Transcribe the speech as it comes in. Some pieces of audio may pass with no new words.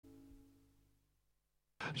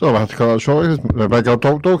So I have to cut that short. Rebecca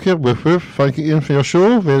Dog here with Woof. Thank you, Ian, for your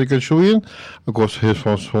show. Very good show, Ian. Of course, his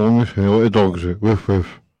first song is Hello to Dogs. Woof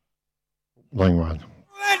Woof. Line man.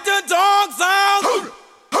 Let the dogs out!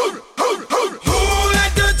 Who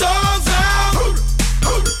let the dogs out?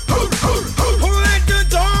 Who let the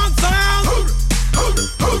dogs out?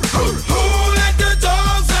 Who let the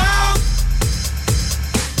dogs out?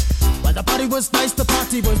 Well, the party was nice, the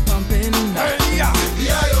party was pumping. Hey, yeah.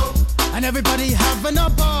 And everybody having a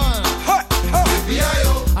ball.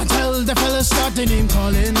 Until the fellas started name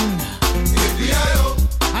calling.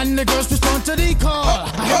 And the girls respond to the call.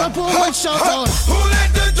 I hear a woman shout out, Who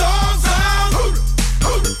let the dogs out?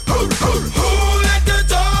 Who let the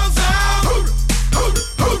dogs out?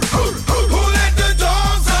 Who let the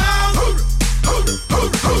dogs out?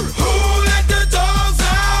 Who let the dogs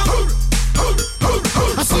out?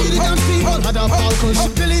 I see the young people had a ball push.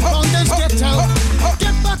 Billy Fountains get out.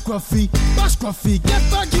 Get back, Gruffy, bash Gruffy. Get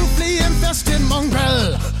back, you flea infested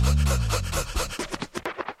mongrel.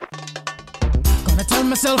 Gonna tell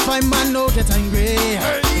myself I'm man, no get angry.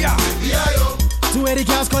 Hey, yeah. 280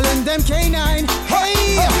 cars calling them K9.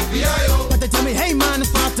 Hey, but they tell me, hey man,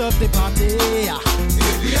 start up the party.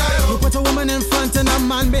 You put a woman in front and a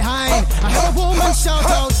man behind. I heard a woman shout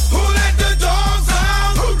out, Who let the dogs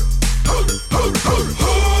out? Who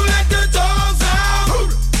let the dogs out?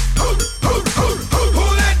 Who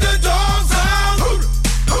let the dogs out?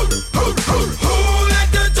 Who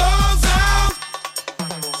let the dogs out?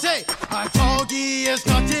 say, a doggy is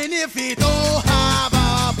nothing if he don't have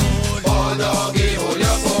a bone. Oh doggy, hold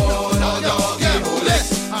your bone. Oh doggy, hold it.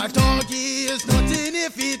 A doggy is nothing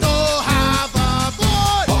if he don't have a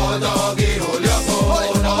bone. Oh doggy, hold your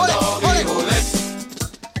bone. Oh doggy, hold it.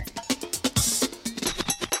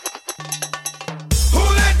 Who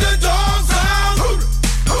let the dogs out?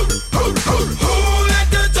 Who let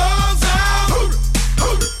the dogs out?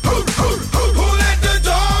 Who let the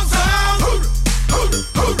dogs out?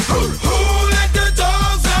 Who let the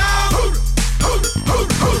dogs out?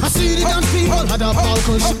 I see the dance people had a ball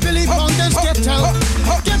push. Billy Fountains get out.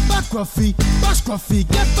 Get back, Gruffy, bash Gruffy.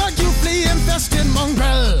 Get back, you flea infested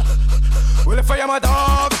mongrel. Well, if I am a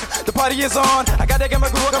dog, the party is on. I gotta get my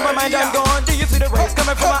groove on my mind, I'm gone. Do you see the rays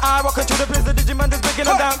coming from my eye? Walking through the prison, Digimon is breaking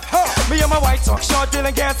them down. Me and my white talk, short,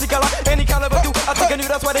 dealing, can't see color. Any caliber do, I think I knew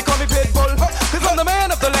that's why they call me Pitbull. Cause I'm the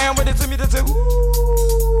man of the land, with it to me to do.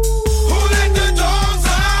 Who let the dogs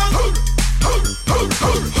out? Who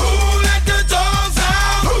let the dogs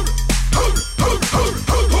out? Who let the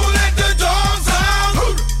dogs out? Who let the dogs out?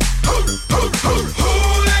 Who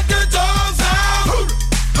let the dogs out? Who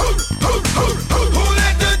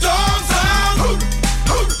let the dogs out? Who let the dogs out?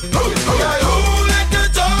 Who let the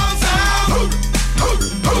dogs out? Who let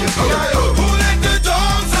the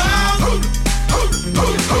dogs out? Who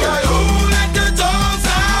let the dogs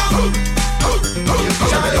out? Who let the dogs out? Who let the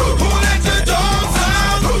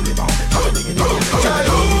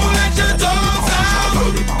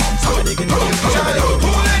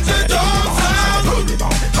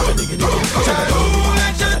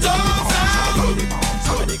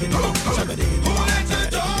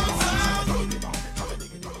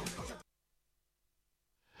dogs out?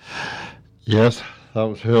 Yes, that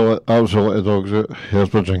was Hello to Dogs.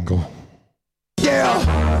 Here's my jingle.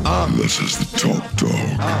 This is the Top Dog,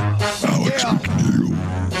 Alex McNeil,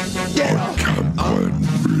 on Camglen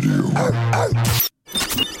Radio.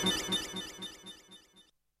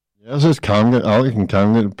 Yes, it's Camglen, Alex and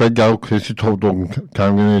Camglen, Big Al, Crazy Top Dog and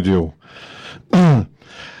Camglen Radio.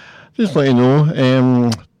 Just let you know, I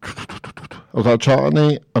was at a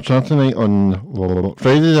chat tonight on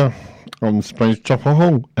Friday there, on Springs Chapel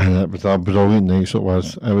Hall, and it was a brilliant night, so it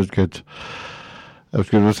was. It was good. It was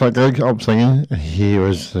good. It was that guy up singing, and he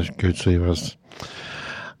was as good, so he was.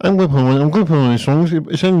 I'm going to put one of these songs.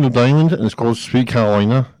 It's in the Diamond, and it's called Sweet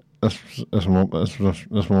Carolina. That's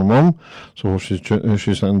my mum, so she's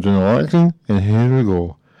sitting doing the acting, and here we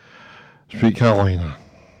go. Sweet Carolina.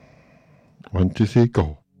 1, 2, 3,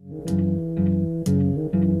 go.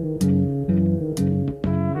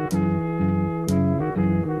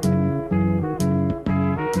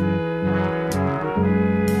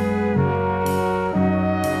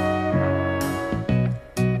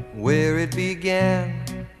 Where it began,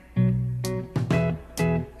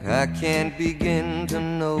 I can't begin to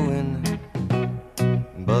knowing,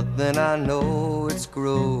 but then I know it's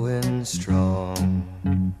growing strong.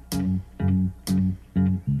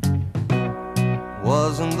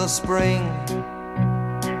 Wasn't the spring,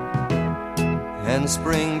 and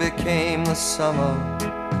spring became the summer.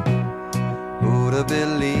 Who'd have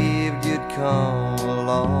believed you'd come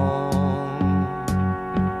along?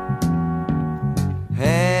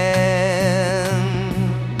 And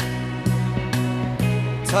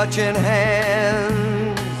touching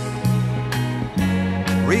hands,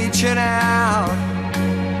 reaching out,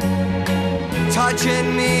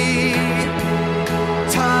 touching me,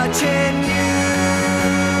 touching you.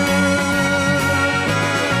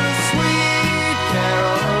 Sweet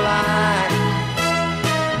Caroline,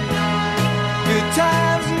 good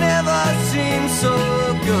times never seem so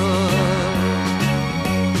good.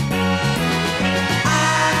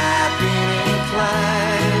 I've been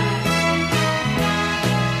inclined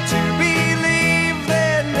to believe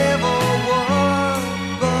there never was,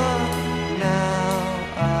 but now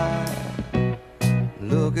I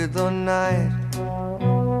look at the night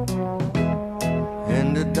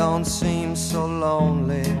and it don't seem so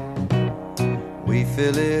lonely. We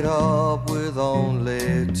fill it up with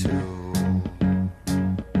only two.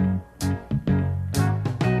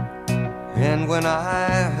 And when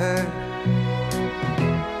I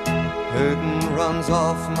hurtin' runs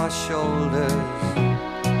off my shoulders,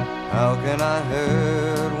 how can I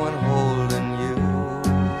hurt when holding you?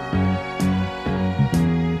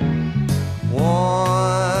 Warm,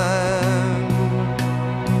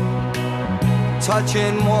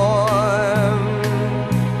 touching warm,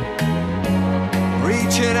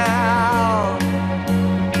 reaching out,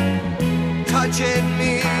 touching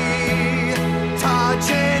me,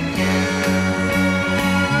 touching you.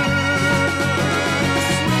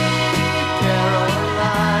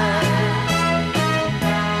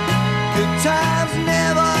 Times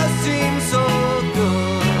never seem so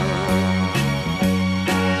good.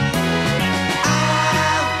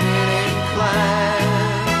 I've been inclined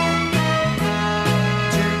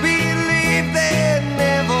to believe there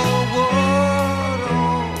never would.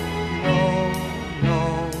 Oh, no,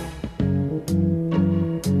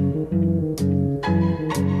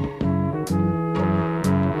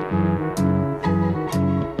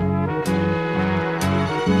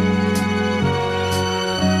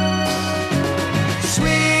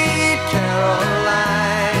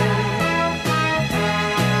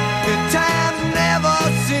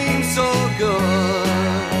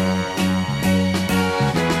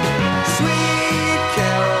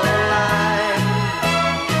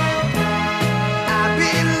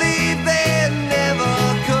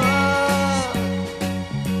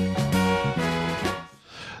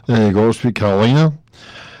 There you go, Sweet Carolina.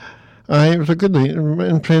 It was a good night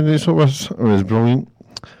in Paradise. It was brilliant.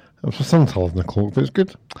 It was some 12 o'clock, but it's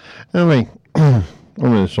good. Anyway,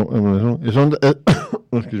 it's on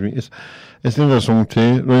excuse me, it's another song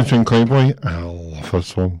too, Round Cowboy. I love her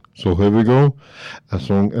song. So here we go. A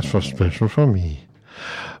song is for special for me.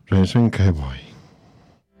 Round Cowboy.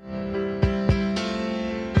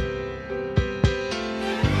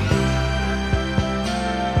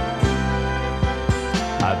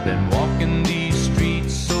 I've been walking these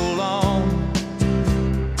streets so long,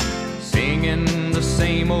 singing the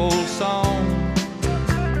same old song.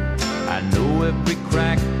 I know every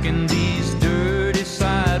crack in these dirty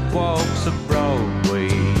sidewalks of Broadway,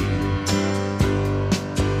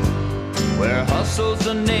 where hustle's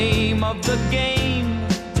the name of the game,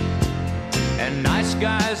 and nice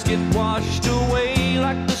guys get washed away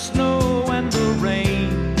like the snow and the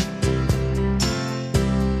rain.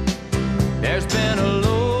 There's been a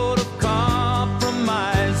load of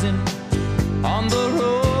compromising on the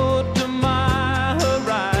road to my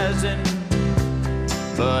horizon,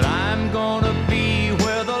 but I'm gonna be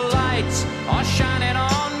where the lights are shining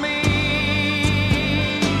on me,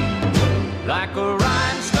 like a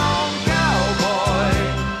rhinestone cowboy,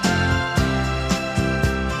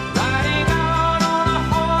 riding out on a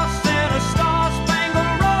horse in a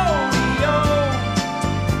star-spangled rodeo,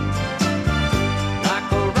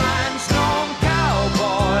 like a rhinestone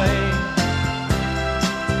cowboy,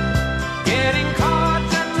 getting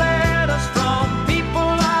cards and letters from people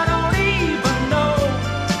I don't even know,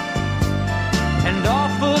 and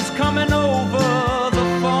offers coming over the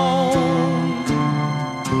phone.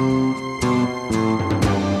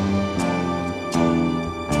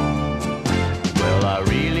 Well, I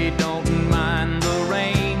really don't mind the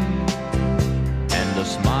rain, and the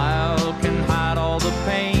smile can hide all the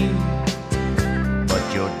pain, but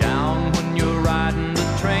you're down when you're riding the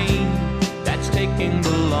train that's taking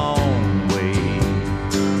the long way.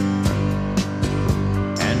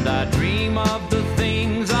 And I dream of the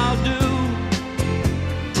things I'll do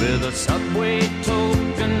with a subway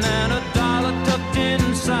token and a dollar tucked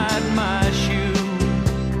inside my shoe.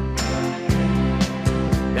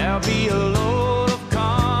 There'll be a load of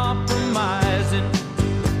compromising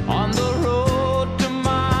on the road to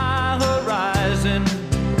my horizon,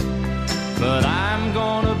 but I'm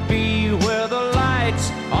gonna be where the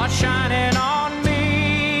lights are shining on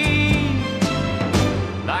me,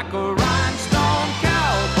 like a rhinestone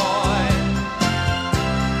cowboy.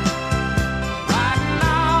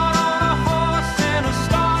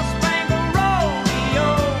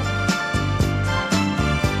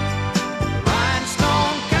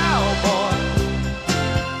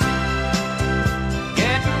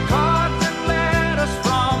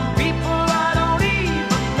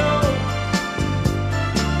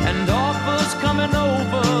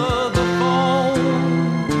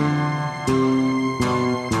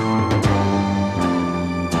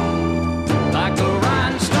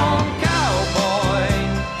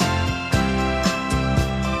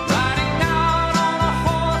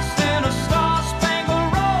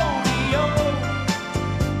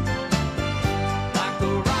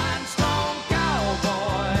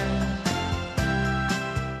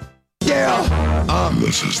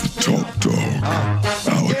 This is the Top Dog,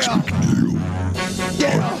 Alex McNeil,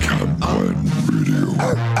 on Camglen Radio.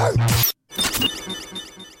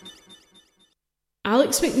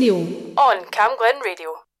 Alex McNeil on Camglen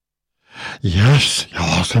Radio. Yes, you're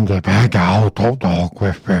listening to Big Al Top Dog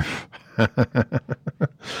with Biff.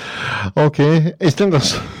 Okay, it's time to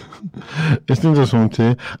song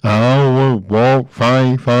too. I will walk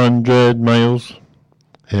 500 miles.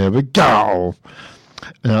 Here we go.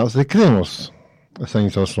 And that's the Cremos that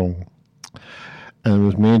sings our song. And it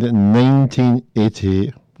was made in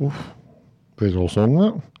 1988. Oof, pretty old song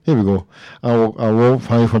that. Here we go. I walk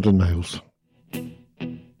 500 miles.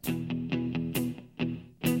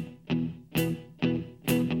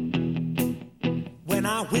 When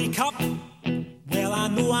I wake up, well, I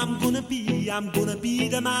know I'm gonna be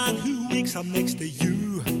the man who wakes up next to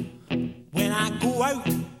you. When I go out,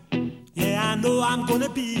 yeah, I know I'm gonna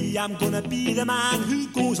be the man who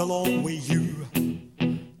goes along with you.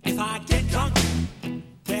 If I get drunk,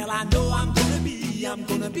 well, I know I'm gonna be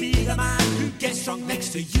the man who gets drunk next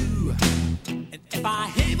to you. And if I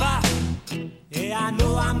haver, yeah, I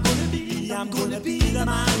know I'm gonna be the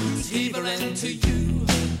man who's havering to you.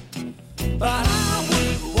 But I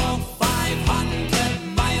would walk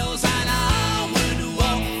 500 miles and I would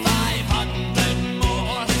walk 500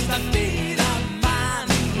 more just to be the man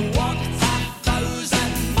who walked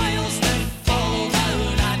 1,000 miles to fall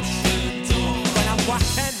down at your door. When I'm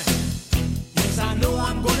working, yes, I know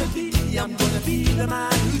I'm gonna be the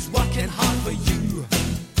man who's working hard for you.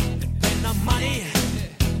 And when the money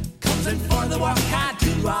comes in for the work I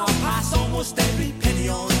do, I'll pass almost every penny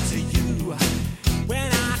on to you.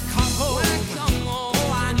 When I come home, oh,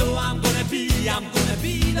 I know I'm gonna be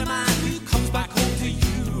the man who comes back home to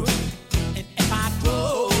you. And if I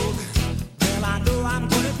broke, well, I know I'm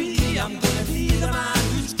gonna be the man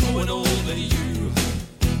who's growing over you.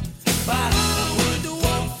 But I would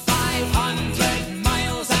walk 500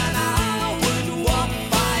 miles and I would walk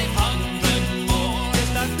 500 more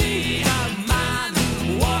just to be a man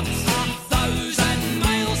who walks 1,000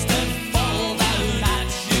 miles to fall down at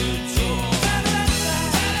your door.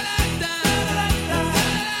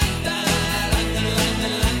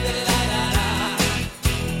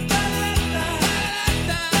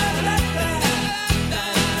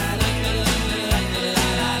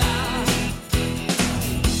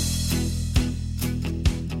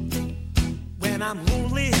 When I'm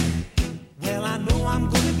lonely, well, I know I'm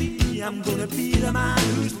gonna be the man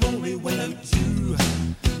who's lonely without you.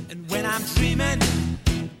 And when I'm dreaming,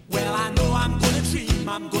 well, I know I'm gonna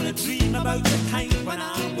dream about the time when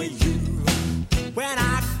I'm with you. When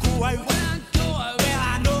I go out, well,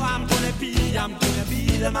 I know I'm gonna be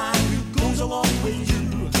the man who goes along with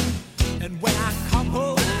you. And when I come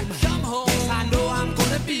home, yes, I know I'm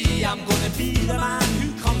gonna be the man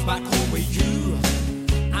who comes back home with you.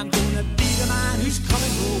 I'm gonna be the man who's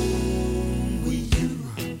coming home with you.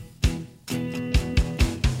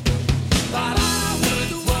 But I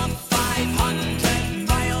would walk 500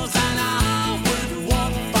 miles and I would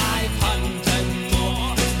walk 500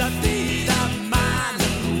 more just to be the man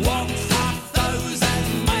who walks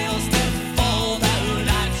 1,000 miles to fall down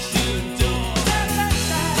at your door.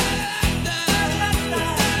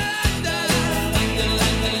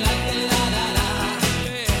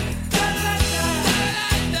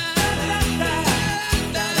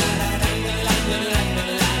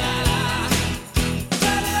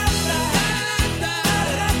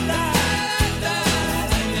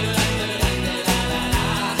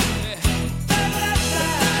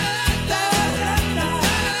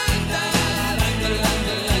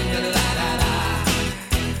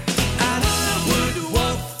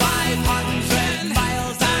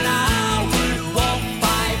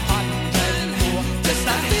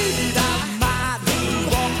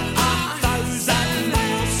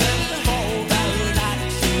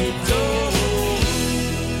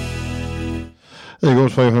 There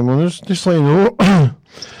goes 500 minutes. Just so you know,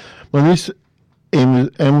 my niece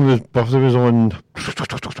Emily's birthday was on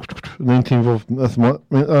 19th of this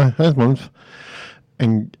month,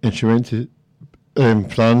 and she went to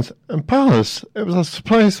France and Paris. It was a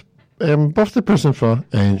surprise birthday present for her,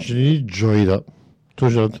 and she enjoyed it. So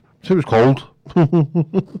she had. So it was cold.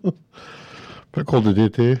 Bit cold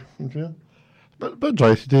today. Bit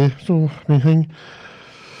dry today, so main thing.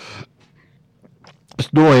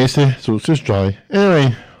 It's no icy, so it's just dry.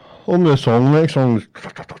 Anyway, on the song, next song is...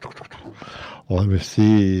 Let me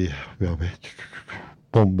see. Boom,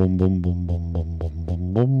 boom, boom, boom, boom, boom, boom,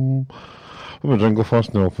 boom, boom. Let me drink go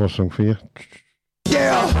first now, first song for you.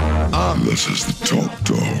 Yeah! This is the Top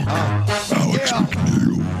Dog, Alex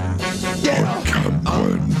McNeil, on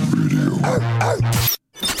Camglen Radio.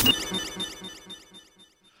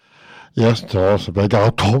 Yes, Doris, a big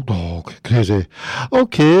old top dog. Crazy.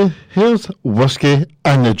 Okay, here's whiskey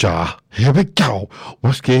in a jar. Here we go.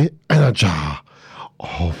 Whiskey in a jar.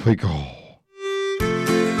 Off we go.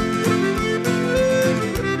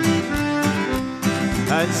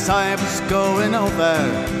 As I was going over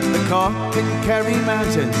the Cork and Kerry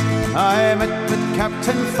mountains, I met with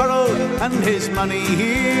Captain Furrow and his money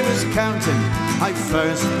he was counting. I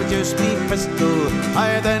first produced me pistol,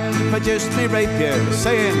 I then produced me rapier,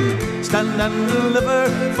 saying, stand and deliver,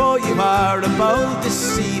 for you are about to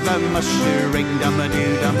deceive a mushering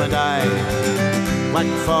dum-a-doo-dum-a-die. Whack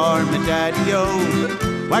for me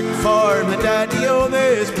daddy-o, whack for me daddy-o,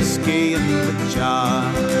 there's whiskey in the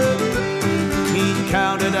jar. He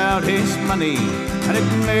counted out his money, and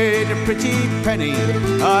it made a pretty penny.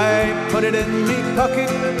 I put it in me pocket,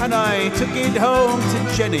 and I took it home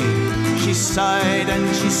to Jenny. She sighed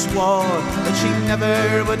and she swore that she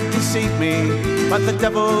never would deceive me. But the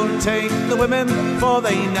devil take the women, for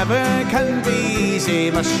they never can be easy.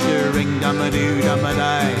 Mushering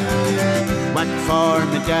dum-a-doo-dum-a-die. Whack for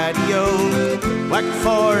me daddy-o, whack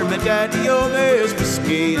for me daddy-o, there's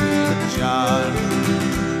whiskey in the jar.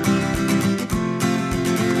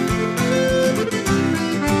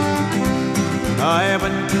 I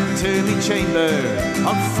went into me chamber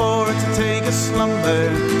on for to take a slumber.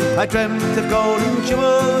 I dreamt of gold and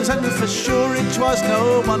jewels, and for sure it was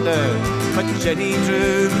no wonder. But Jenny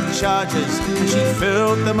drew me charges, and she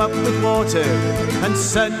filled them up with water, and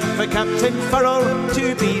sent for Captain Furrow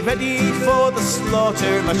to be ready for the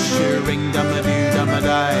slaughter. Mushering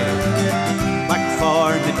dum-a-doo-dum-a-die. Whack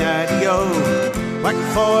for me daddy-o, whack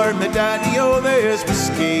for me daddy-o, there's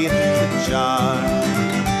whiskey in the jar.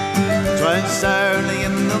 'Twas early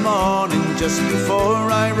in the morning, just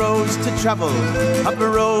before I rose to travel. Up the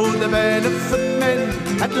road a bed of footmen,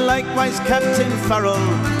 and likewise Captain Farrell.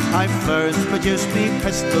 I first produced me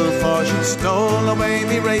pistol, for she stole away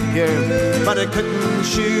me rapier. But I couldn't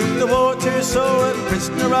shoot the water, so a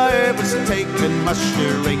prisoner I was taken.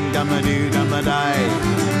 Mushering dum-a-doo-dum-a-die.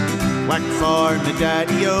 Whack for me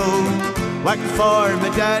daddy-o, whack for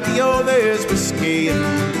me daddy-o, there's whiskey in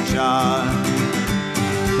the jar.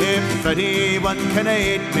 If anyone can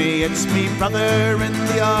aid me, it's me brother in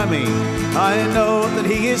the army. I know that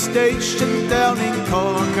he is stationed down in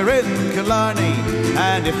Cork or in Killarney,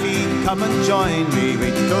 and if he'd come and join me,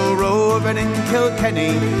 we'd go roving in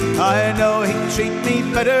Kilkenny. I know he'd treat me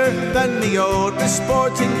better than the old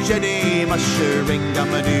sporting Jenny. Mushering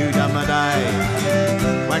dum-a-doo-dum-a-die.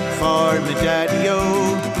 Whack for me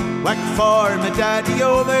daddy-o, whack for me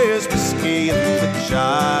daddy-o, there's whiskey in the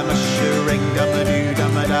jar. Mushering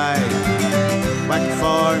dum-a-doo-dum-a-die. Whack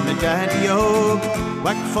for me daddy-o,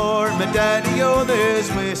 whack for me daddy-o, there's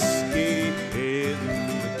whiskey in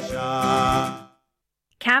the jar.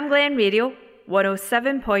 Cam Glen Radio,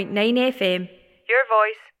 107.9 FM. Your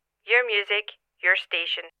voice, your music, your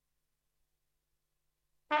station.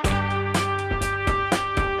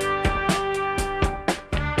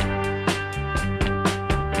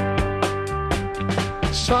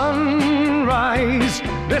 Sunrise,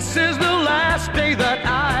 this is the last day that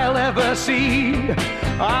I'll ever see.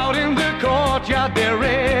 Out in the courtyard, they're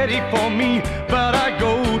ready for me, but I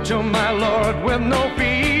go to my Lord with no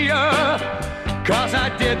fear, 'cause I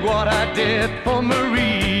did what I did for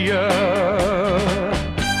Maria.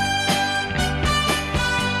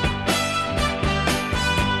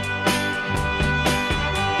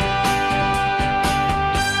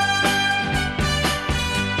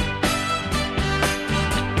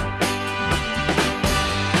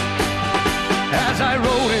 I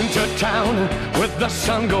rode into town with the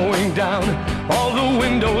sun going down. All the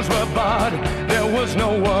windows were barred, there was no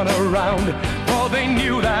one around, for they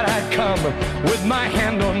knew that I'd come with my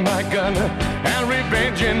hand on my gun and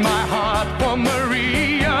revenge in my heart for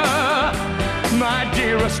Maria, my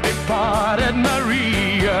dearest departed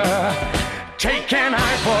Maria. Take an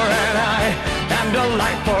eye for an eye and a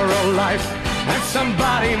life for a life, and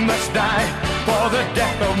somebody must die for the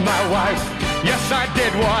death of my wife. Yes, I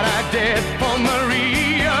did what I did for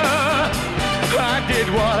Maria. I did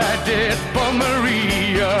what I did for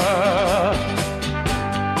Maria.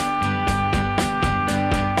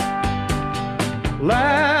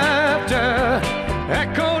 Laughter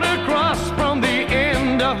echoed across from the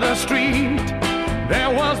end of the street.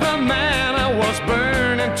 There was the man I was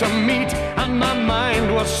burning to meet, and my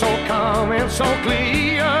mind was so calm and so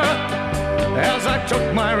clear as I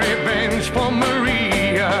took my revenge for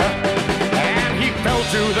Maria. Fell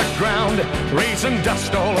to the ground, raising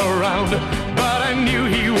dust all around, but I knew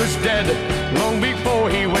he was dead long before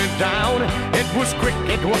he went down. It was quick,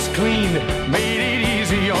 it was clean, made it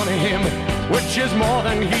easy on him, which is more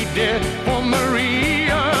than he did for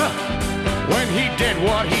Maria. when he did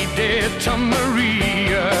what he did to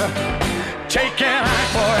Maria. Take an eye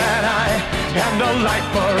for an eye and a life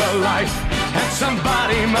for a life, and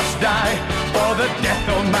somebody must die for the death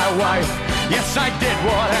of my wife. Yes, I did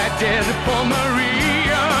what I did for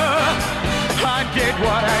Maria. I did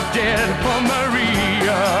what I did for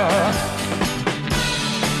Maria.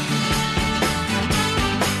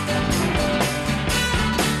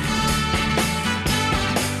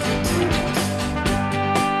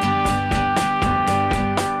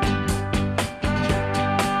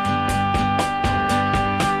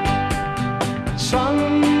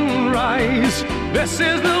 Sunrise, this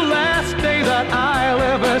is the last day that I'll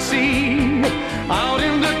ever see. Out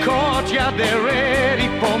in the courtyard they're ready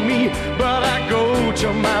for me, but I go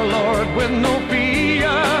to my Lord with no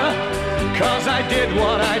fear, 'cause I did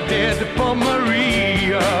what I did for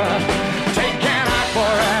Maria. Take an eye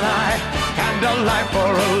for an eye and a life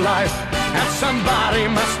for a life, and somebody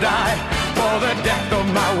must die for the death of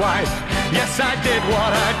my wife. Yes, I did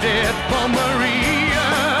what I did for Maria.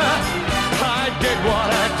 I did what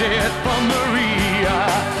I did for Maria.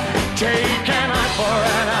 Take an eye for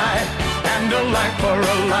an eye and a life for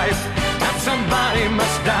a life, and somebody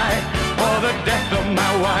must die for the death of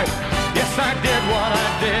my wife. Yes, I did what I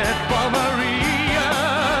did for Maria.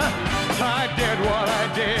 I did what I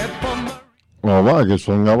did for Maria. Well, what a good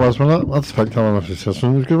song that was, wasn't it? That's picked up enough to say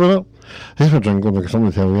something was good with it. Here's my jingle because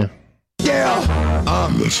something to tell you.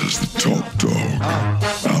 This is the top dog,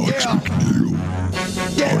 Alex McNeil,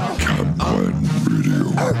 on Cam Glen Radio.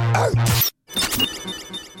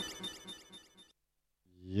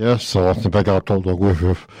 Yes, so that's the big up top dog with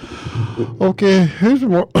you. Okay, who's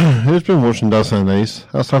been watching That's So Nice?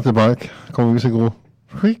 I started back a couple of weeks ago.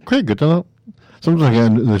 Quite good, isn't it? Sometimes I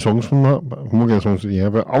get the songs from that, but I won't get the songs at the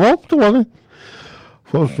end, but I will, don't worry.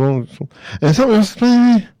 First song. And something else,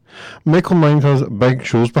 baby. Michael Minders' big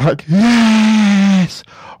show's back. Yes!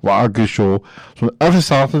 What a good show. So every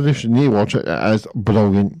Saturday you need to watch it. It is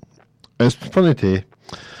brilliant. It's funny too.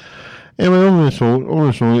 Anyway, on the song,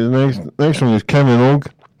 the next song is Kevin Og.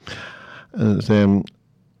 And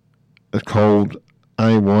it's called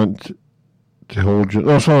I Want to Hold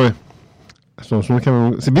You. Oh, sorry. It's not Kevin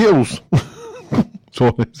Og. It's the Beatles.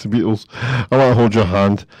 Sorry, it's the Beatles. I Want to Hold Your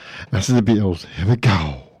Hand. This is the Beatles. Here we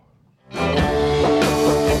go.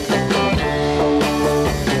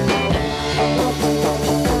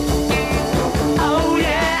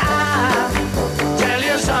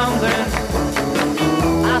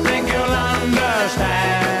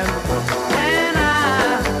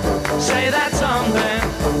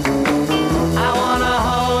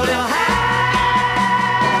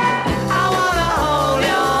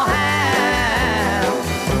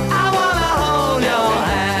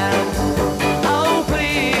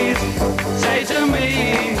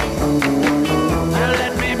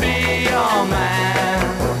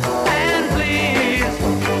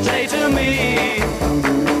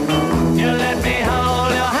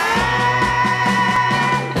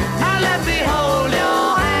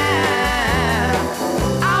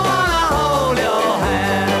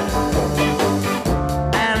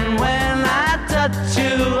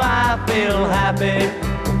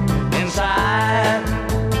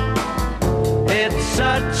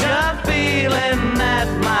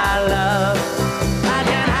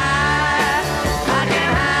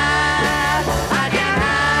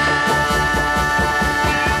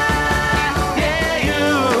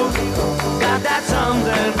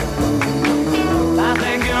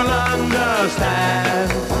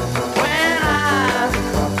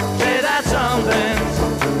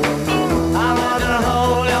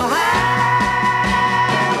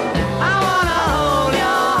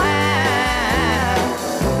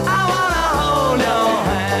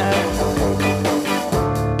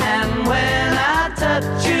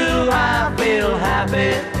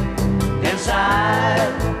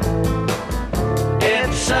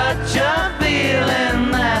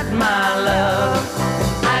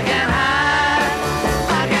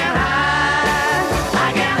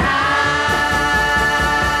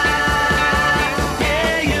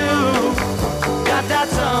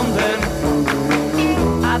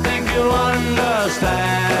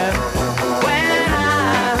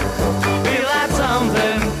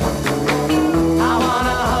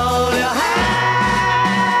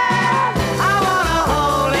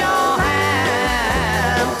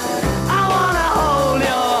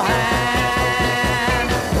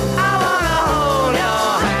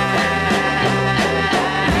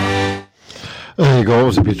 There you go, it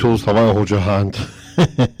was the Beatles. I Want to Hold Your Hand.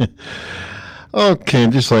 Okay,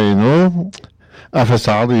 just so you know, every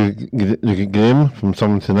Saturday you get game from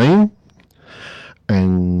 7 to 9.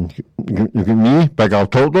 And you got me, Big Al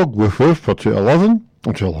Top Dog, Woof Woof for 211.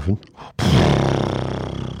 Oh, 211.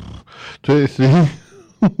 23.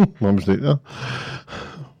 My mistake there.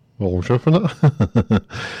 Long shot for that.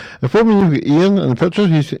 Before me, you've got Ian in the picture.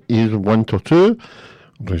 He's 1 to 2.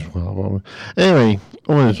 Anyway,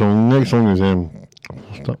 on the song. Next song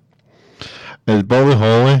is Bolly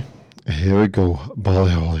Holly. Here we go.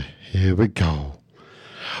 Bolly Holly. Here we go.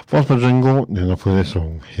 First my jingle, then I'll play the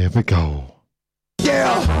song. Here we go.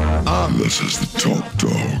 Yeah! This is the Top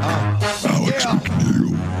Dog, Alex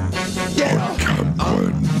McNeil, on Cam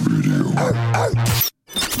Glen Radio.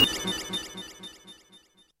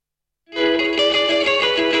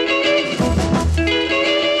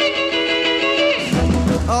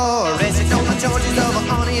 Oh, arrested on the charges of an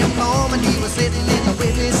onion palm, and he was sitting in the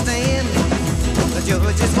witness stand. The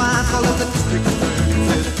judge's wife followed the district attorney,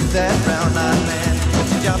 said to that brown-eyed man, but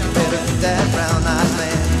you jump better to that brown-eyed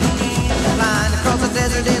man. Flying across the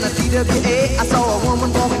desert in a TWA, I saw a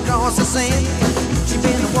woman walking across the sand. She'd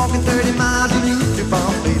been walking 30 miles and used to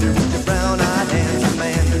bomb later with the brown-eyed handsome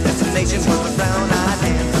man. The destination was the brown-eyed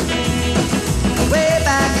handsome man. Way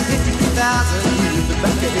back in 52,000 years, the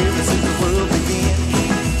back of ever since the world began.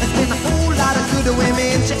 There's been a whole lot of good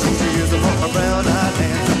women chasing tears upon a brown-eyed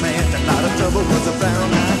handsome man. A lot of trouble was a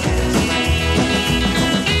brown-eyed handsome man.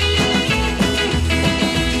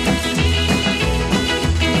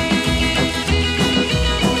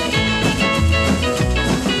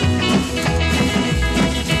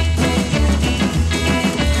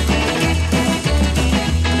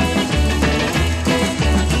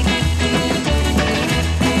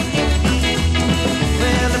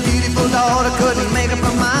 Couldn't make up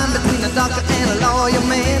her mind between a doctor and a lawyer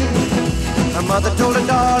man. Her mother told her,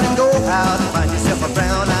 darling, go out and find yourself a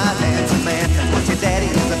brown-eyed handsome man. That's what your daddy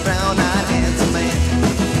is, a brown-eyed handsome man.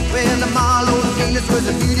 Well, the Marlowe Venus was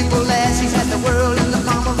a beautiful lass. She had the world in the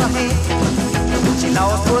palm of her hand. She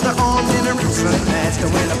lost both her arms in a wrestling match to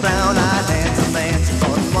win a brown-eyed handsome man. She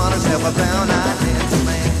thought she wanted herself a brown-eyed handsome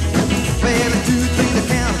man. Well, 2, 3 to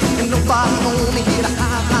count, and nobody only hit a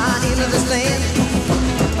high into the stand.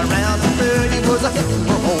 Around the 30 was a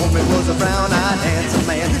home, it was a brown-eyed handsome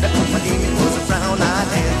man. My demon was a brown-eyed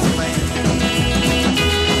handsome man.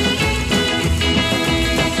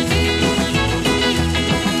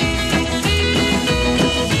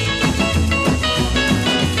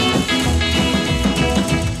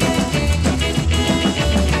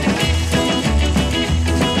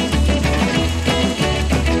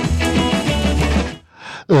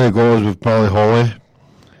 There it goes with Polly Holly.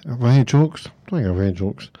 Have I any jokes? I don't think I've any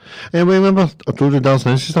jokes. Anyway, remember, I told you Dance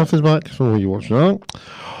Nancy stuff is back, so you watching that.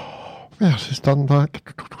 Where's it starting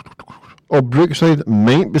back? Oh, Brookside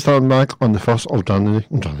might be starting back on the 1st of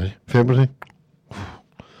January. February.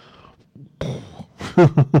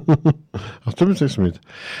 I've too much to read.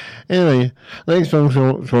 Anyway, next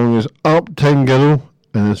song is Uptown Girl,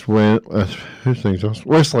 and it's who sings this?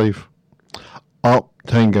 Westlife.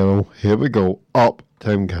 Uptown Girl. Here we go.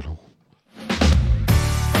 Uptown Girl.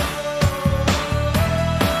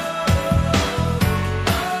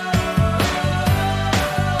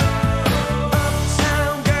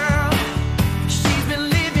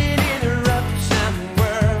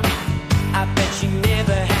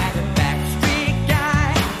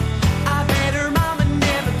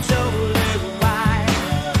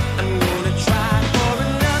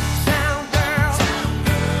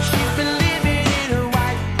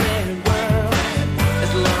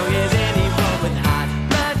 As long as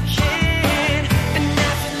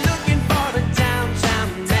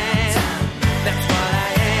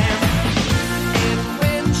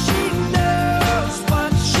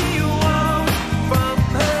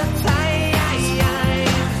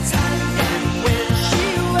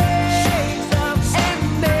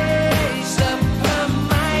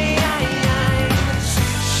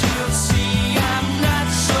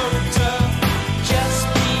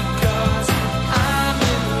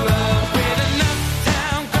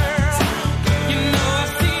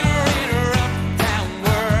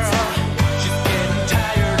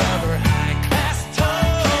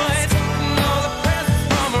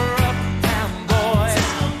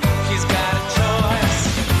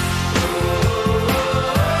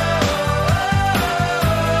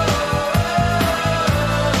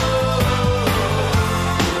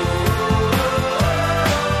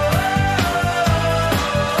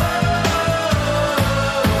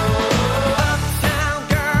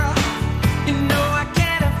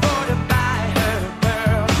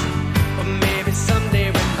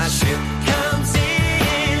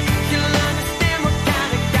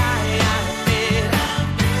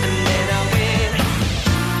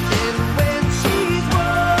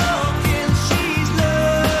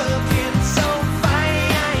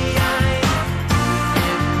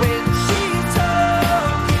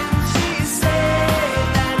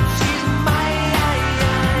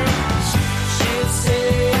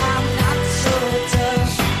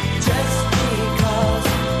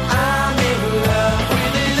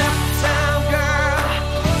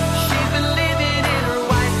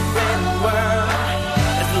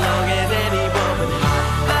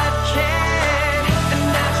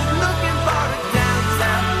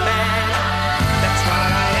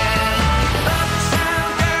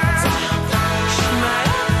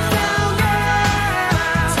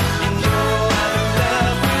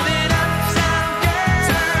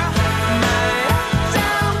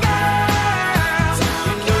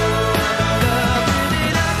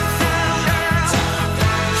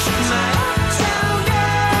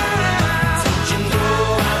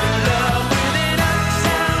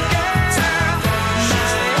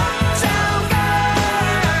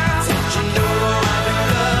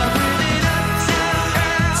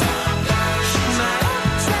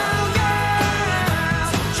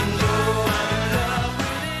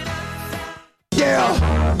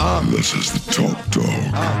This is the Top Dog,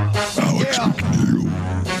 Alex McNeil,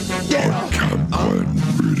 on Cam Glen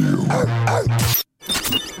Radio.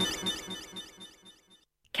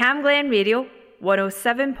 Cam Glen Radio,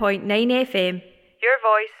 107.9 FM. Your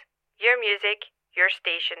voice, your music, your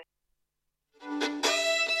station.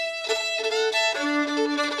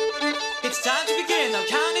 It's time to begin, now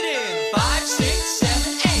count it in. 5, 6,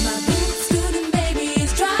 7, 8. My boots good and baby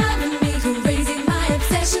is driving me crazy. My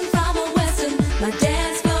obsession from a western. My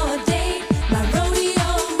dance floor date. My rodeo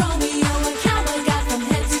Romeo. A cowboy got from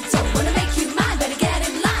head to toe. Wanna make you mine, better get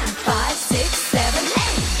in line. 5, 6, 7, 8.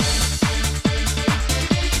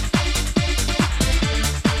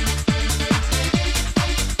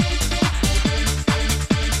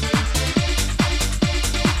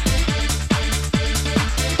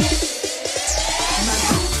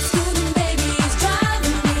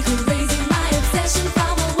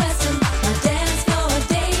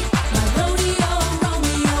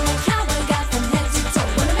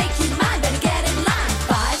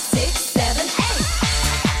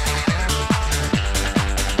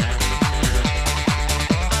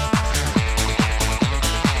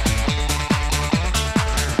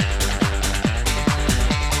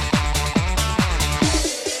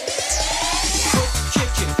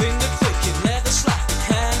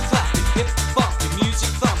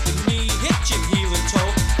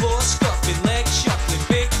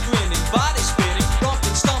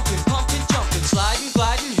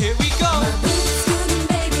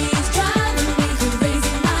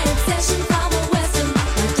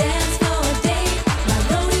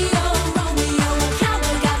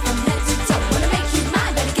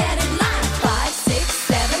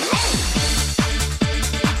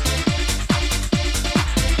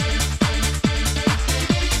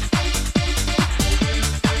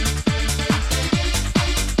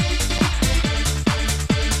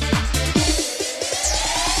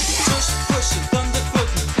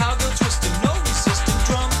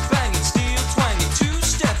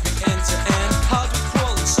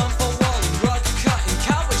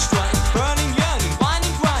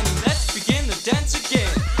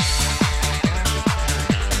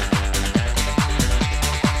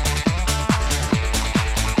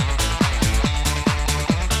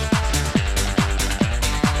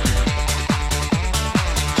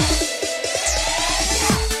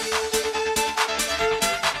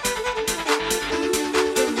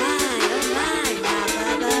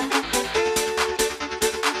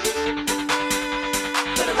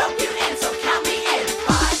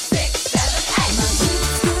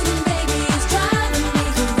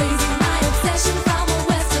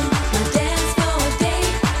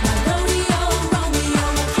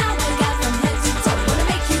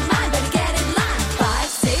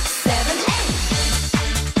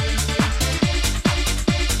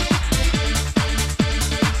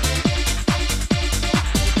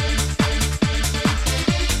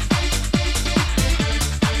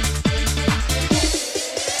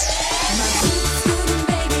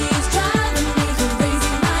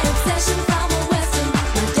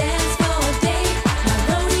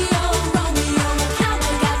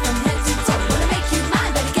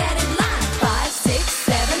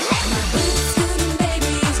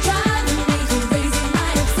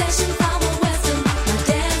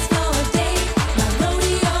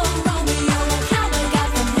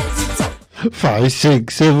 Five,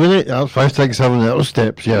 6, 7, 8. That's 5, 6, 7, little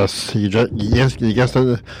steps. Yes, you just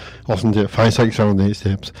listen to it. 5, 6, 7, 8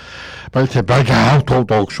 steps. Back to Big Al Top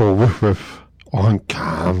Dog Show with on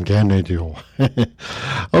Cam Glen Radio.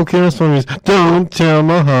 Okay, this one is Don't Tell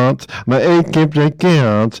My Heart, My Achy Breaky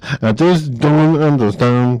Heart. I just don't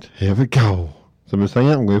understand. Here we go. So we sing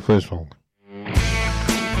it and go for this song.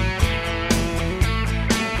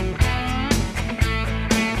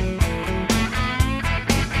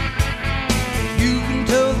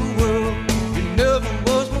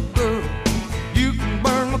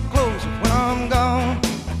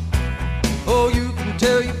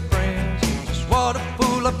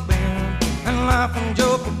 And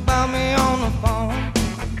joke about me on the phone.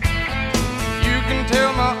 You can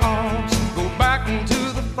tell my arms go back into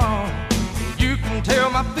the phone. You can tell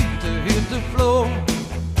my feet to hit the floor.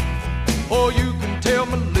 Or you can tell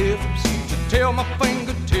my lips to tell my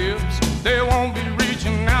fingertips they won't be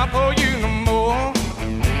reaching out for you no more.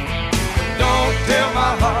 Don't tell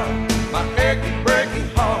my heart, my achy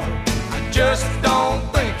breaky heart, I just don't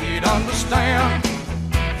think he'd understand.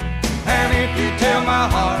 And if you tell my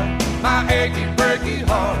heart, my achy breaky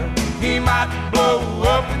heart, he might blow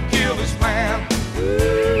up and kill this man.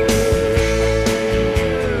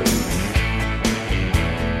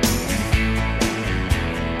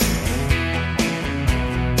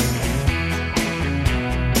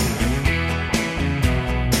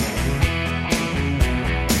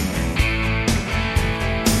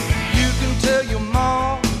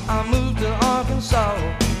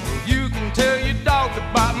 can tell your dog to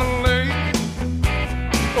bite my leg,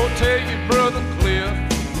 or tell your brother Cliff,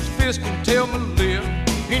 whose fist can tell my lip,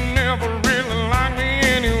 he never really liked me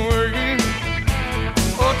anyway.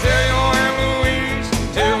 Or tell your Aunt Louise,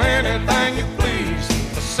 tell anything you please,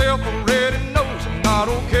 myself already knows I'm not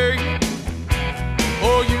okay.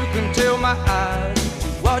 Or you can tell my eyes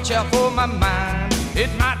to watch out for my mind, it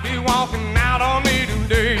might be walking out on me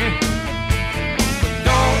today. But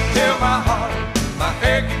don't tell my heart, my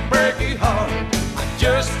achy breaky heart, I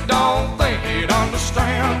just don't think you'd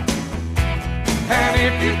understand. And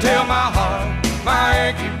if you tell my heart, my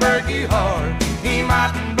achy breaky heart, he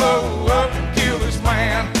might blow up and kill this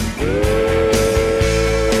man.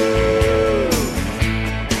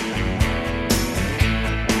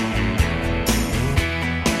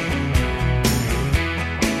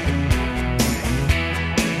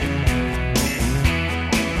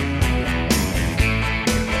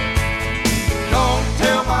 Don't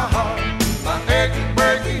tell my heart, my achy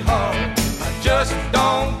breaky heart, I just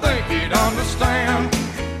don't think he'd understand.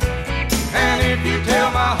 And if you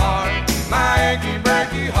tell my heart, my achy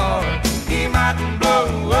breaky heart, he might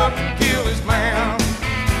blow up and kill his man.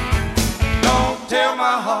 Don't tell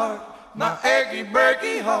my heart, my achy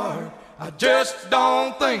breaky heart, I just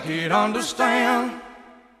don't think he'd understand.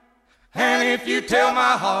 And if you tell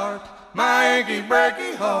my heart, my achy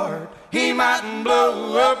breaky heart, he might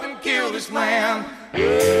blow up and kill this man.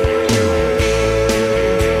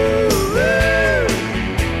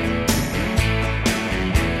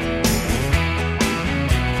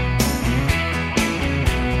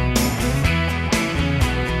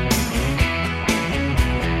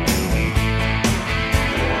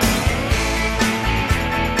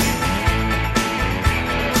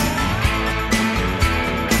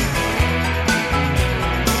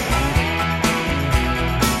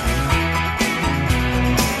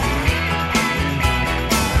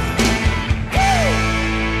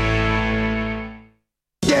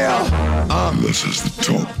 This is the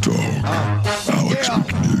Top Dog, Alex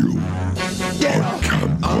McNeil, on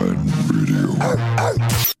Cam Glen Radio.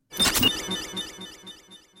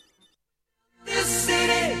 This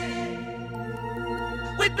city,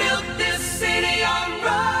 we built this city on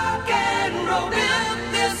rock and roll. Built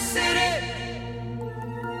this city,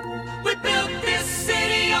 we built this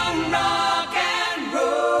city on rock and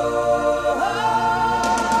roll.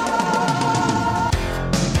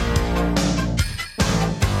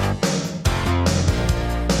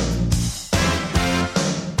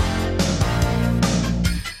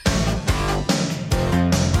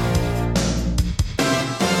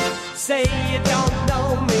 Say you don't know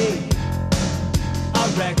me, I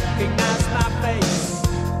recognize my face.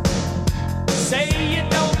 Say you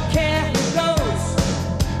don't care who goes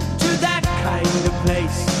to that kind of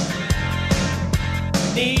place.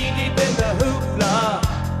 Knee deep in the hoopla,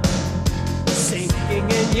 sinking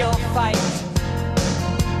in your fight.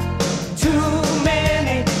 Too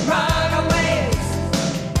many runaways,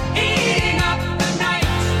 eating up the night.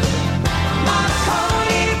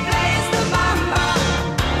 Marconi plays the mama.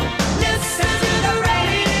 Listen to the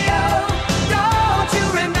radio. Don't you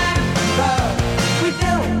remember? We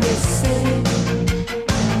built this city.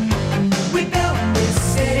 We built this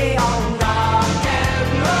city on rock and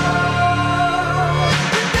roll.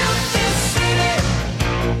 We built this city.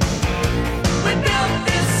 We built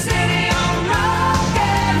this city on rock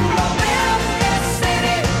and roll. Built this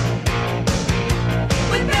city.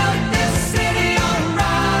 We built this city on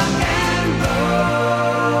rock and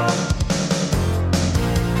roll.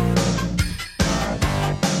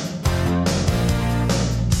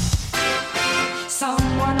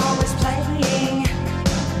 Someone always playing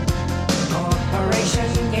corporation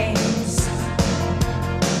games.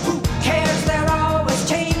 Who cares? They're always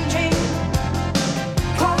changing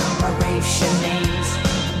corporation names.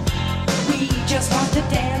 We just want to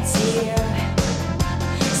dance here.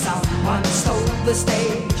 Someone stole the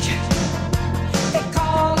stage. They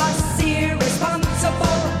call us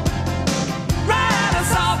irresponsible. Write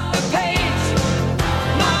us off the page.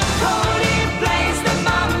 Marconi plays the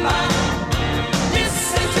mama.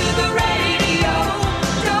 Listen to the radio.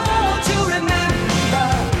 Don't you remember?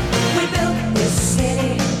 We built this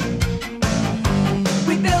city.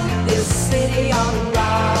 We built this city on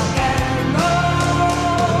rock and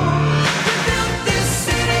roll. We built this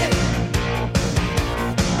city.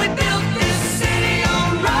 We built this city on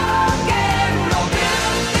rock.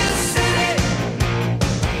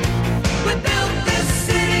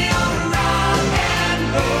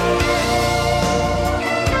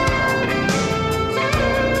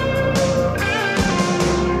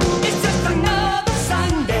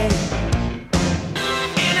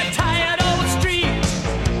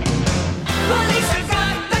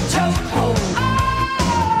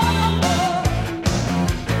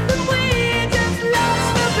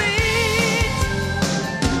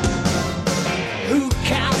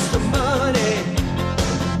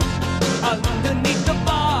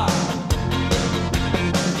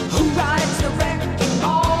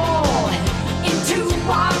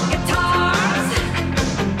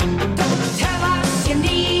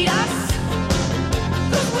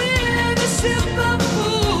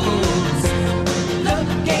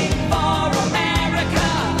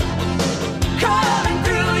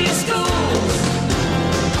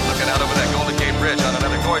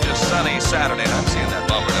 Saturday night, seeing that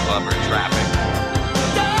bumper to bumper traffic.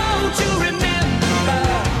 Don't you remember?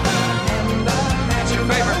 It's your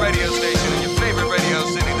favorite radio station in your favorite radio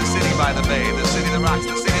city, the city by the bay, the city that rocks,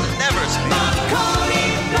 the city that never sleeps. Cody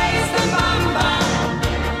plays the bumper.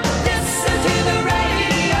 Listen to the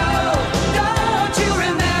radio. Don't you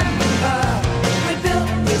remember? We built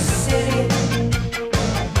this city.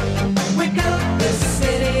 We built this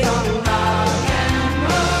city on rock and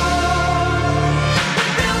roll. We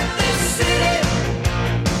built this city.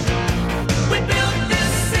 We built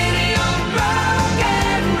this city on rock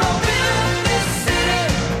and roll. Built this city.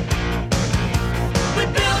 We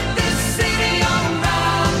built this city on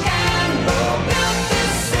rock and roll. Built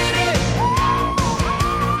this city.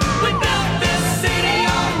 We built this city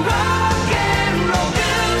on rock and roll.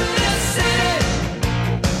 Built this city.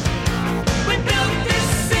 We built this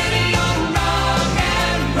city on rock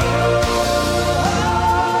and roll.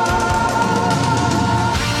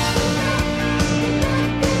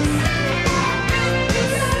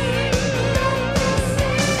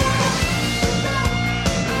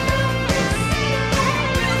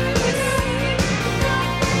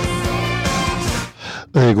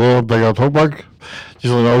 There you go, Big Old Talkbag.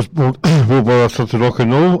 Usually I was more to rock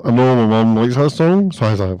and roll. I know my mum likes that song, so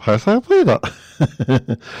I was like, how do I play that?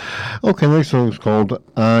 Okay, next song's called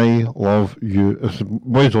I Love You. It's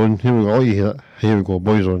Boyzone. Here we go. You hear it. Here we go,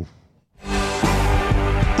 Boyzone.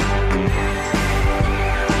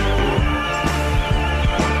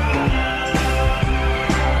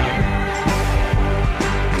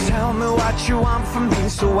 Tell me what you want from me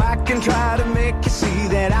so I can try to make you see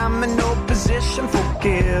that I'm in no position for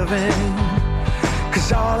giving.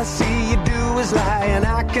 Cause all I see you do is lie, and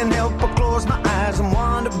I can't help but close my eyes and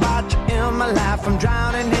wonder about you in my life. I'm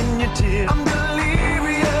drowning in your tears. I'm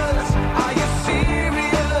delirious. Are you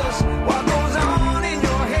serious? What goes on in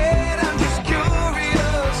your head? I'm just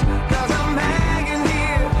curious. Cause I'm hanging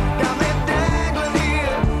here, got me dangling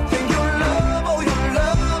here. Think your love, oh your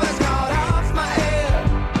love has got off my head.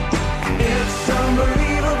 It's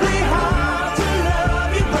unbelievably hard to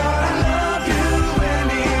love you, but I love you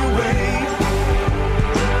anyway.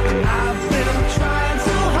 I've been trying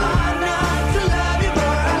so hard not to love you,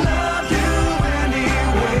 but I love you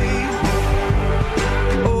anyway.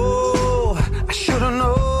 Oh, I should have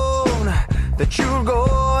known that you'd go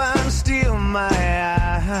and steal my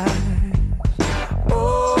eyes.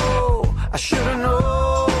 Oh, I should have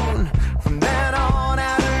known from then on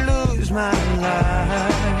how to lose my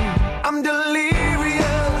life. I'm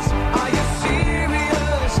delirious. Are you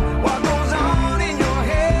serious? What goes on in your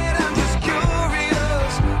head? I'm just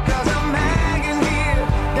curious. Cause I'm hanging here,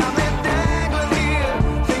 got me dangling here.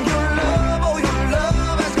 Think your love, oh your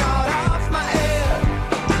love has got off my head.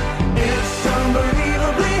 It's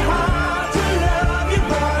unbelievably hard to love you,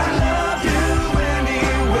 but I love you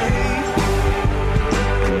anyway.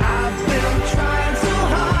 I've been trying so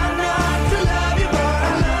hard not to love you, but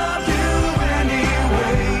I love you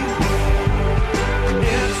anyway.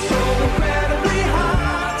 It's so incredibly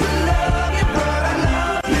hard to love you, but I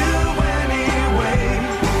love you anyway.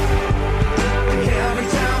 Every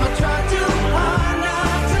time I try too hard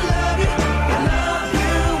not to love you, I love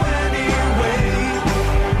you anyway.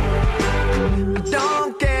 I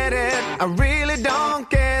don't get it, I really don't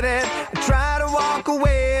get it. I try to walk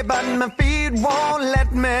away, but my feet won't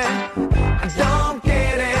let me. I don't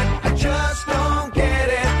get it, I just don't get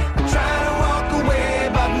it. I try to walk away,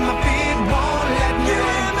 but my feet won't let me. You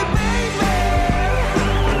and me, baby.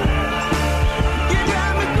 You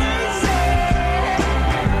got me crazy.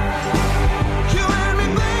 You and me,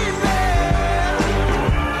 baby.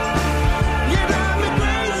 You got me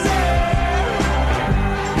crazy.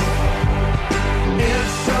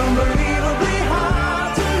 It's unbelievably hard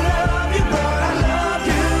to love you, but I love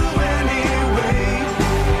you anyway.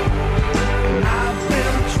 I've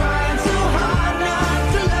been trying so hard not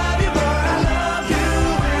to love you, but I love you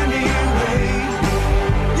anyway.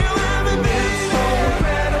 You and me, baby. It's so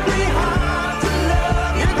incredibly hard to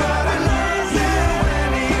love you, but I love you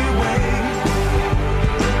anyway.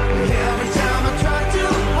 Every time I try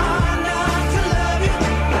too hard not to love you,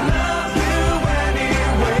 I love you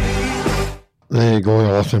anyway. There you go,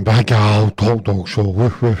 you're listening back. Talk Dog Show.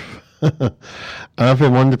 Woof woof. Every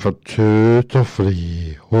Monday for 2 to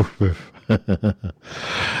 3. Woof woof.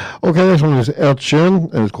 Okay, next one is Ed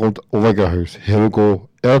Sheeran, and it's called Lego House. Here we go.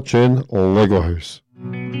 Ed Sheeran, Lego House.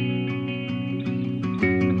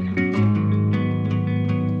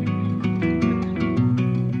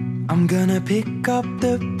 I'm gonna pick up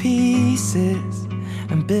the pieces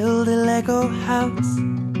and build a Lego house.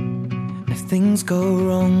 If things go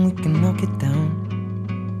wrong, we can knock it down.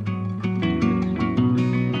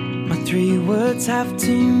 My Three words have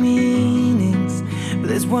two meanings, but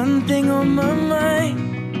there's one thing on my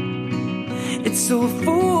mind. It's all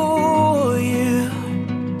for you.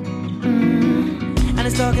 And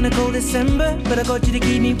it's dark in a cold December, but I got you to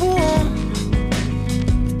keep me warm.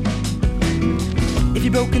 If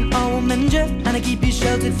you're broken, I will mend you, and I keep you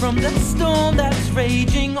sheltered from the storm that's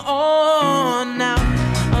raging on. Now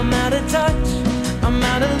I'm out of touch, I'm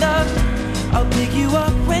out of love. I'll pick you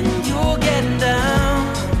up when you're getting down.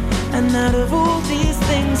 And out of all these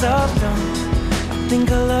things I've done, I think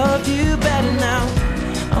I love you better now.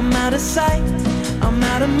 I'm out of sight, I'm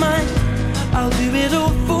out of mind. I'll do it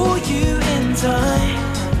all for you in time.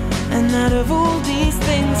 And out of all these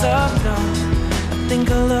things I've done, I think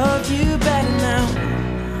I love you better now.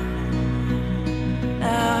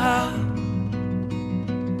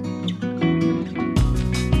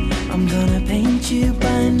 I'm gonna paint you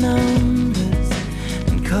by numbers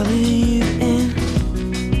and color you in.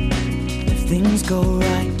 If things go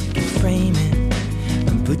right, we can frame it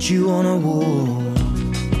and put you on a wall.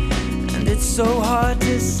 And it's so hard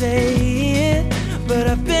to say it, but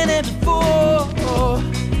I've been it before.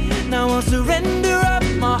 Now I'll surrender up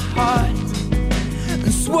my heart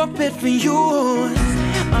and swap it for yours.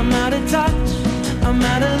 I'm out of touch, I'm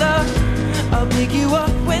out of love. I'll pick you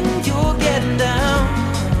up when you're getting down.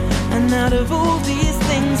 And out of all these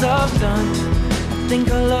things I've done, I think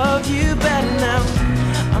I love you better now.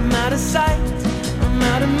 I'm out of sight, I'm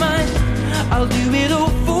out of mind. I'll do it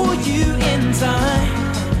all for you in time.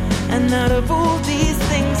 And out of all these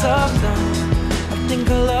things I've done, I think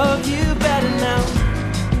I love you better now.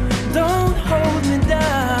 Don't hold me down.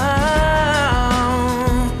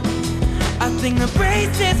 I think the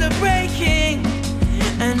braces are breaking,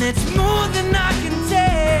 and it's more than I can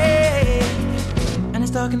take. And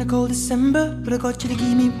it's dark in the cold December, but I got you to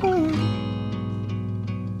keep me warm.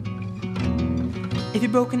 If you're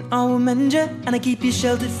broken, I will mend you, and I keep you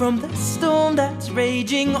sheltered from the storm that's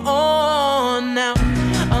raging on. Now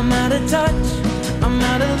I'm out of touch, I'm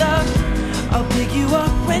out of love. I'll pick you up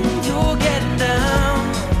when you're getting down.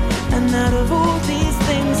 And out of all these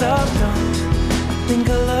things I've done, I think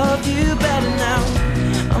I love you better now.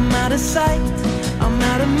 I'm out of sight, I'm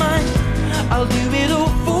out of mind. I'll do it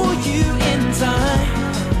all for you in time.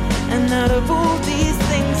 And out of all these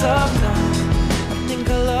things I've done, I think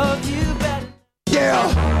I love you better. Yeah!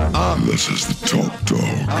 This is the Top Dog,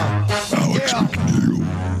 Alex McNeil,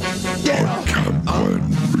 on Cam Glen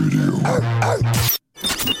Radio.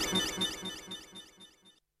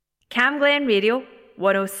 Cam Glen Radio,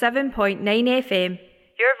 107.9 FM.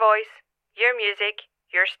 Your voice, your music,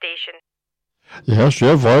 your station. Yes,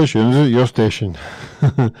 your voice, your station.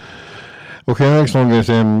 Okay, next song is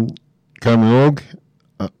Cameron Oak.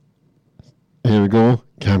 Here we go,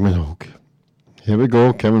 Cameron Oak. Here we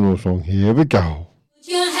go, Cameron Oak song. Here we go. Put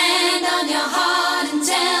your hand on your heart and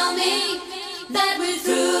tell me that we're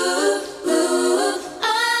through.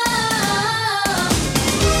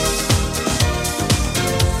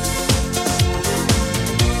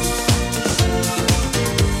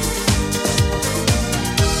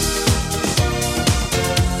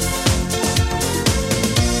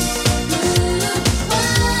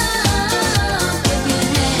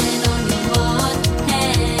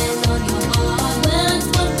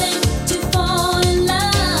 Fall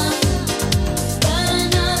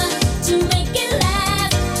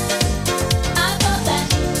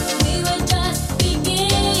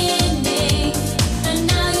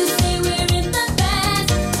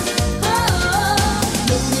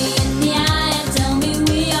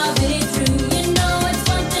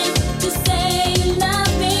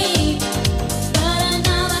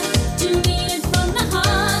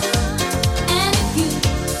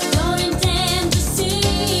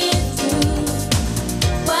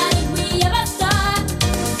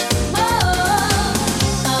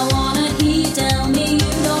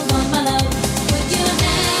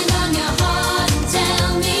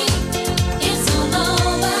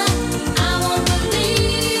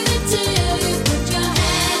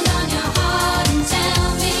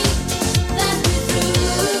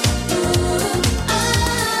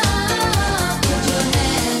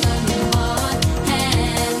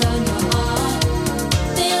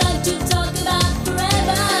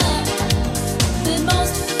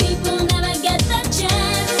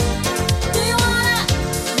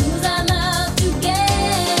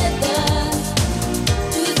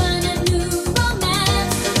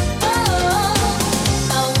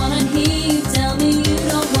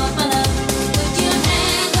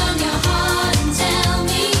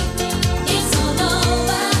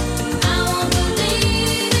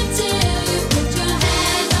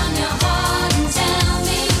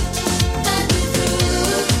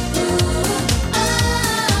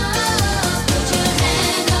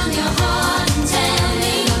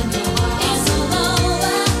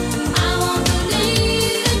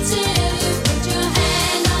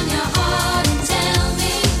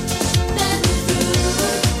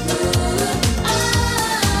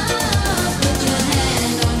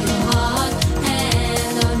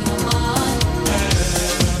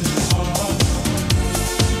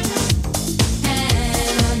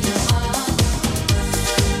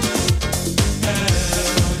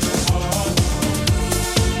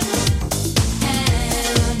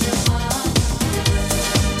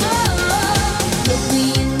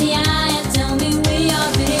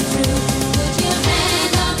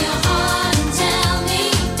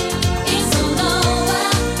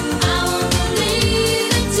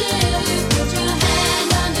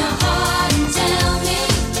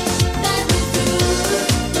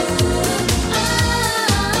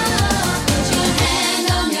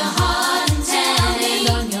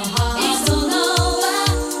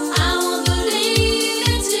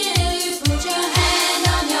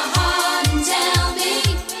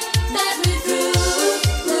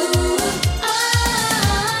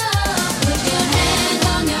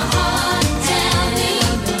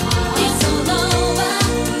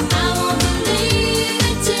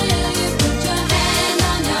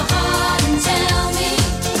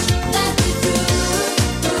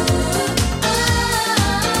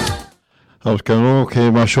I was going, okay,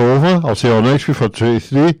 my show over. I'll see you all next week for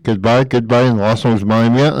 23. Goodbye, goodbye. And the last song's My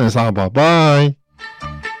Mate, and it's bye-bye.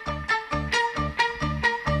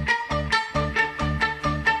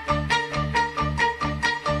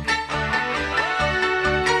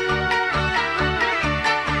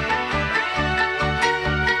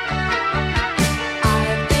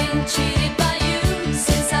 Cheated by you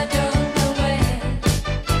since I don't know when.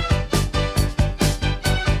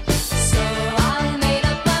 So I made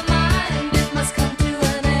up my mind it must come to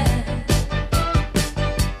an end.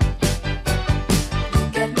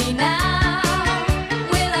 Look at me now,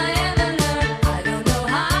 will I ever learn? I don't know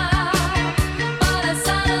how, but I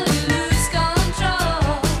suddenly lose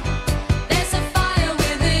control. There's a fire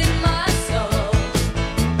within my soul.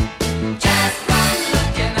 Just one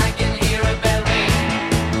look and I can hear a bell ring.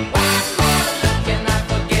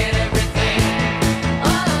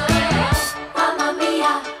 Mamma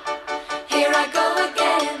mia, here I go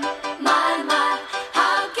again. My,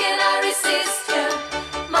 how can I resist you?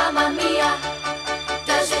 Mamma mia,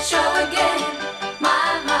 does it show again? My,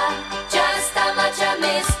 just how much I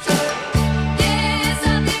missed you. There's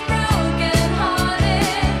something broken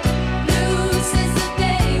hearted, blue since the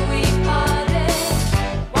day we parted.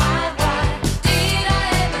 Why did I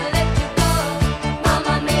ever let you go?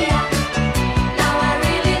 Mamma mia, now I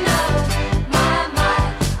really know. My,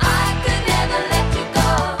 I could never let you go.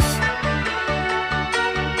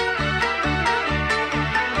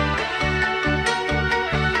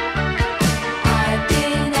 I've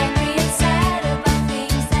been angry and sad about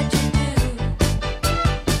things that you do.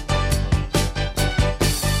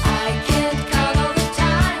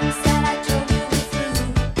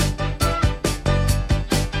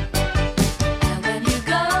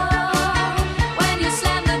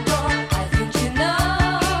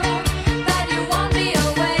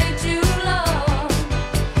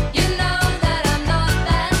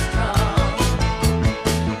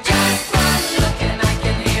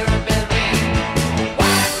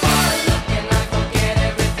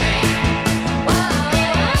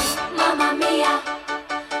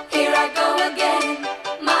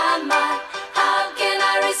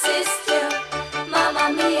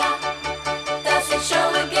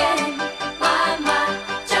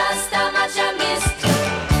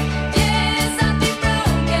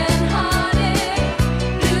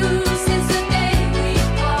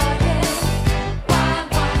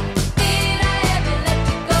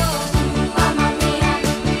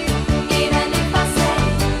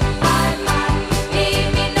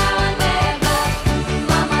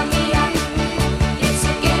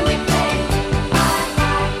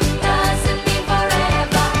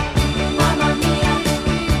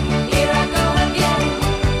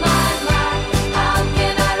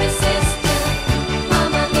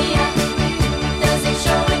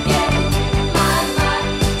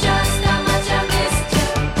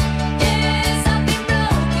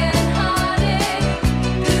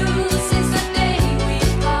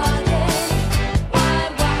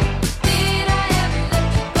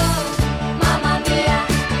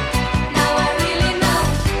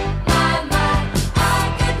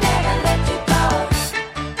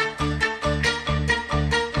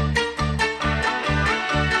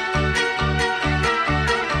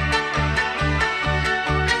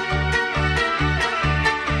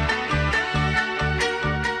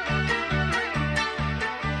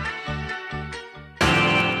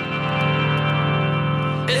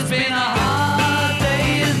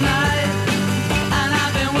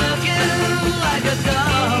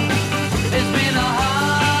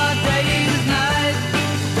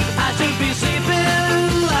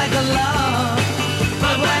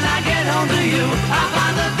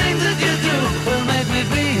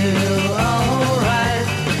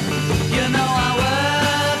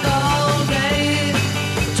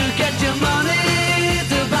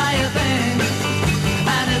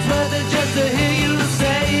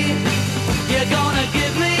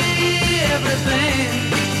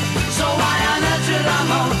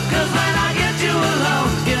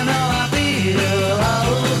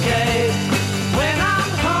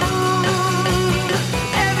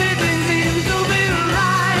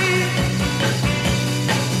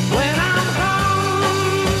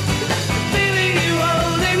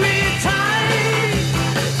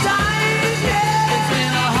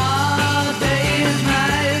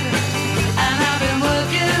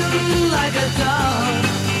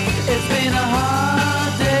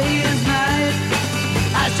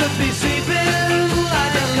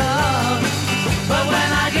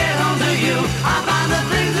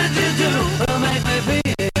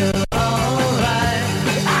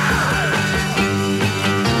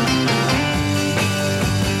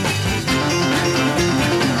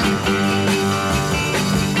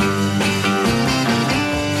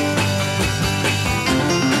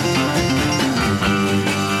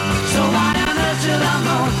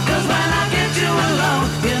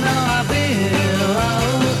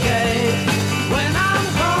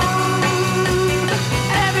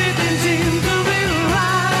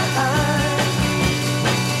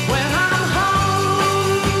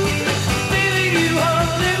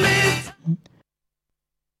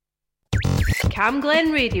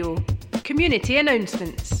 Camglen Radio. Community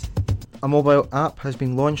announcements. A mobile app has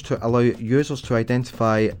been launched to allow users to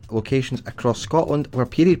identify locations across Scotland where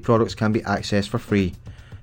period products can be accessed for free.